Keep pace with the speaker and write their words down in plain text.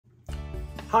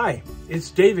Hi,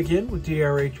 it's Dave again with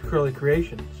DRH Acrylic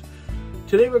Creations.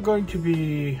 Today we're going to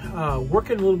be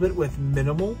working a little bit with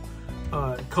minimal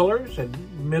colors and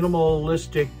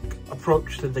minimalistic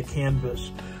approach to the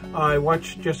canvas. I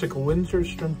watched Jessica Windsor's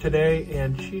from today,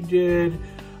 and she did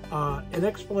an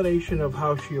explanation of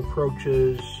how she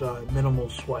approaches minimal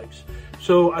swipes.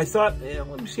 So I thought,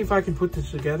 let me see if I can put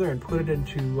this together and put it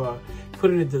into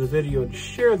the video and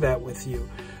share that with you.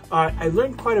 I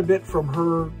learned quite a bit from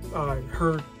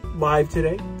her live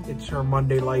today. It's her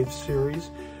Monday Live series.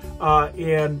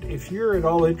 And if you're at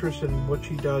all interested in what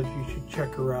she does, you should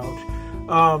check her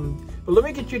out. But let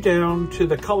me get you down to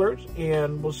the colors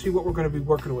and we'll see what we're going to be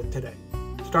working with today.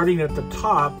 Starting at the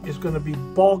top is going to be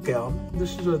Ball Gown.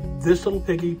 This is This Little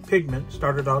Piggy pigment.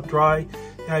 Started out dry,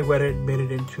 and I wet it and made it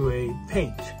into a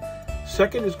paint.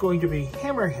 Second is going to be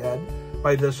Hammerhead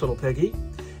by This Little Piggy.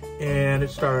 And it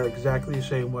started exactly the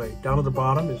same way. Down at the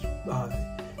bottom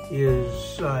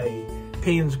is a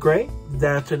Payne's Gray.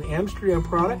 That's an Amsterdam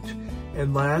product.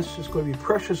 And last is going to be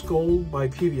Precious Gold by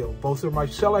Pebeo. Both are my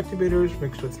cell activators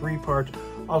mixed with 3 parts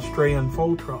Australian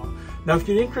floetrol. Now, if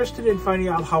you're interested in finding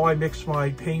out how I mix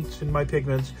my paints and my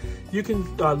pigments, you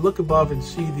can look above and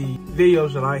see the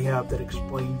videos that I have that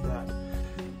explain that.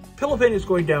 Pillow paint is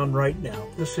going down right now.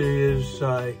 This is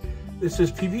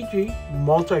PPG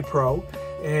MULTI-PRO.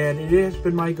 And it has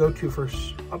been my go-to for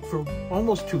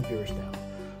almost 2 years now.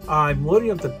 I'm loading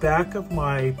up the back of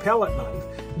my palette knife.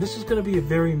 This is going to be a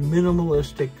very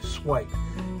minimalistic swipe.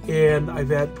 And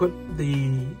I've put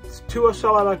the 2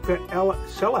 cell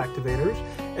activators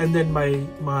and then my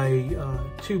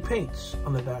 2 paints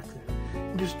on the back there.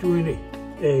 I'm just doing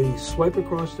a swipe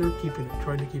across there,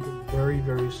 trying to keep it very,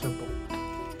 very simple.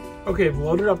 Okay, I've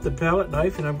loaded up the palette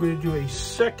knife and I'm going to do a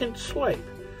second swipe,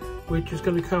 which is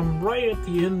going to come right at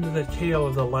the end of the tail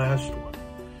of the last one.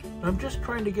 I'm just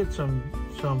trying to get some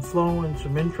flow and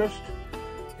some interest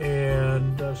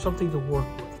and something to work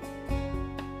with.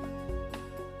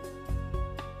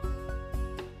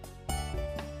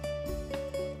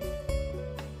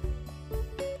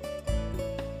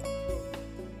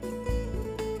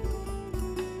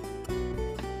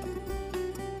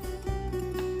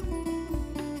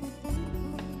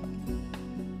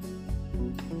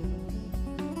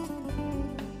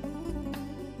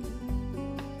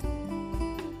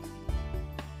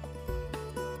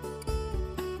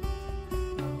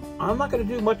 I'm not going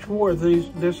to do much more of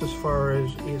this as far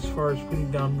as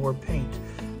putting down more paint.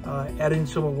 Adding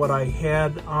some of what I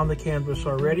had on the canvas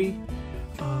already,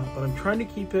 but I'm trying to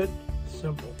keep it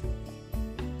simple.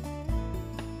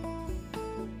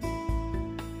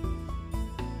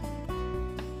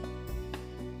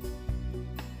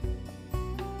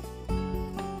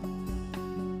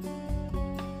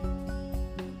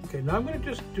 Okay, now I'm going to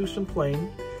just do some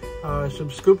playing, some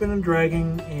scooping and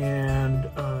dragging, and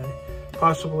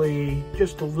possibly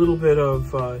just a little bit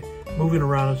of moving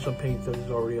around in some paint that is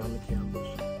already on the canvas.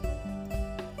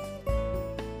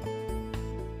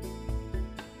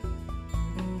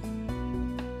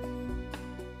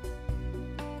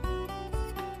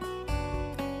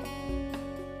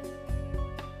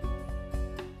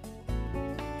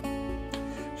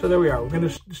 So there we are. We're going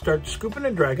to start scooping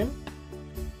and dragging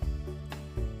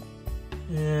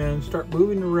and start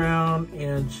moving around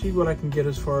and see what I can get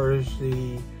as far as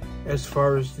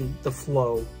the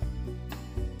flow.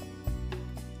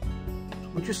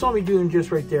 What you saw me doing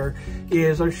just right there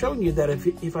is I'm showing you that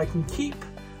if I can keep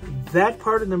that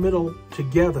part in the middle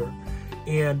together,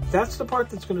 and that's the part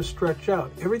that's going to stretch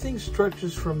out. Everything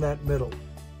stretches from that middle,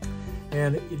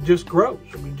 and it just grows.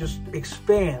 I mean, just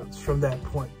expands from that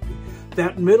point.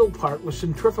 That middle part with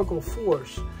centrifugal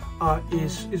force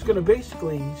is going to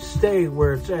basically stay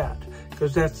where it's at,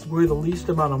 because that's where the least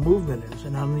amount of movement is,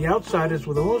 and on the outside is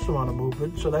where the most amount of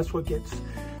movement. So that's what gets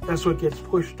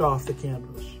pushed off the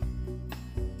canvas.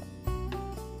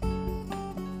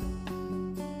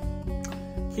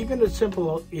 Keeping it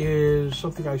simple is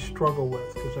something I struggle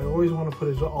with, because I always want to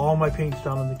put all my paints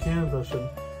down on the canvas, and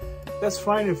that's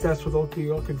fine if that's what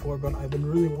you're looking for. But I've been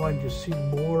really wanting to see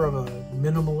more of a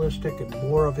minimalistic and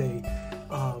more of a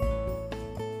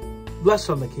less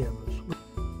on the canvas.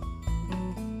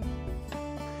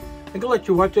 I'm going to let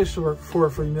you watch this for a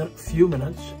few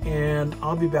minutes, and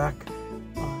I'll be back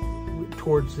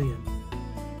towards the end.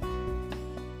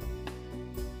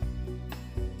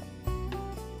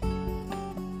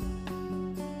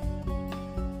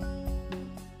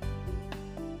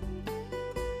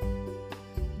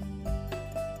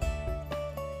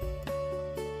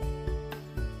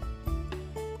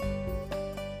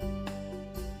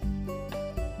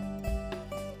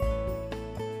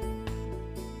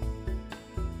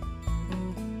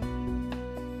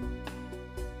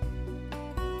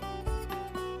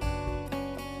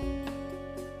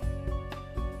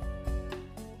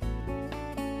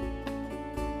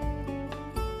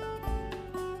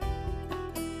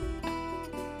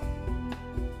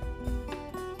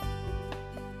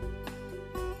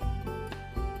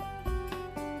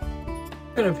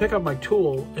 I'm going to pick up my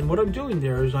tool, and what I'm doing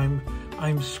there is I'm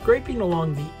scraping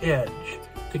along the edge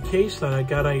in case I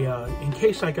got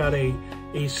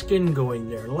a skin going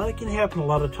there. And that can happen a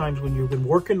lot of times when you've been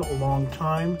working a long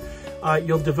time.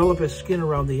 You'll develop a skin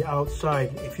around the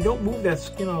outside. If you don't move that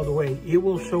skin out of the way, it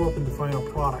will show up in the final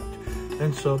product.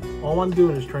 And so all I'm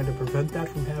doing is trying to prevent that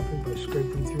from happening by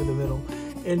scraping through the middle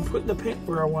and putting the paint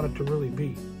where I want it to really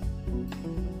be.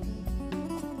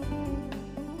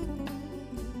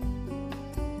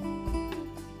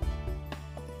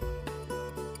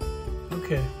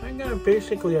 Okay,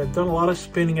 I've done a lot of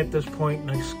spinning at this point,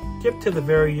 and I skipped to the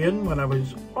very end when I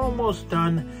was almost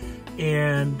done,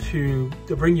 and to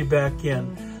bring you back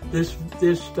in. This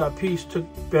piece took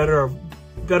better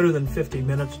than 50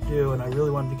 minutes to do, and I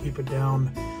really wanted to keep it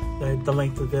down, the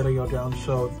length of the video down,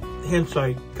 so hence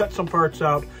I cut some parts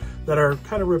out that are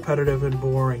kind of repetitive and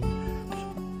boring.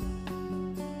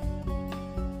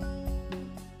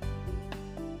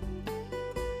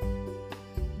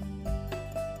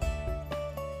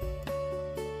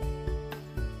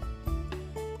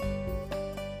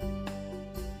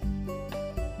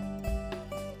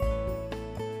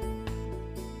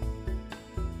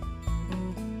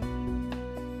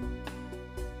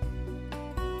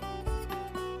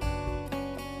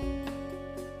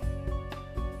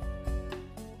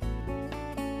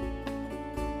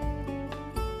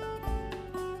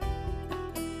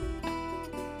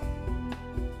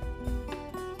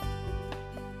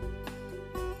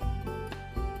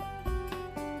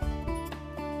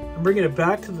 I'm bringing it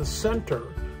back to the center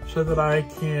so that I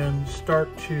can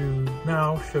start to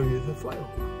now show you the flyover.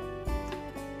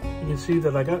 You can see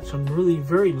that I got some really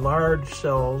very large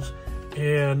cells,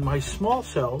 and my small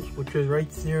cells, which is right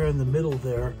there in the middle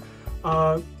there,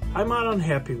 I'm not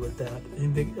unhappy with that.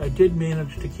 And I did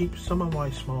manage to keep some of my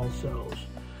small cells.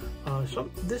 So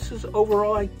this is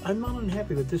overall, I'm not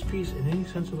unhappy with this piece in any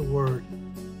sense of the word.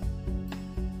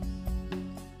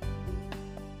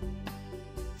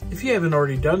 If you haven't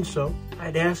already done so,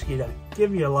 I'd ask you to give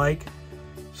me a like,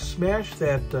 smash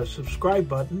that subscribe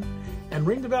button, and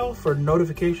ring the bell for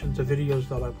notifications of videos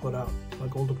that I put out. My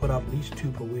goal to put out at least 2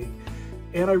 per week.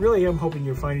 And I really am hoping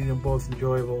you're finding them both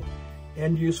enjoyable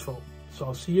and useful. So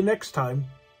I'll see you next time.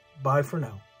 Bye for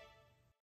now.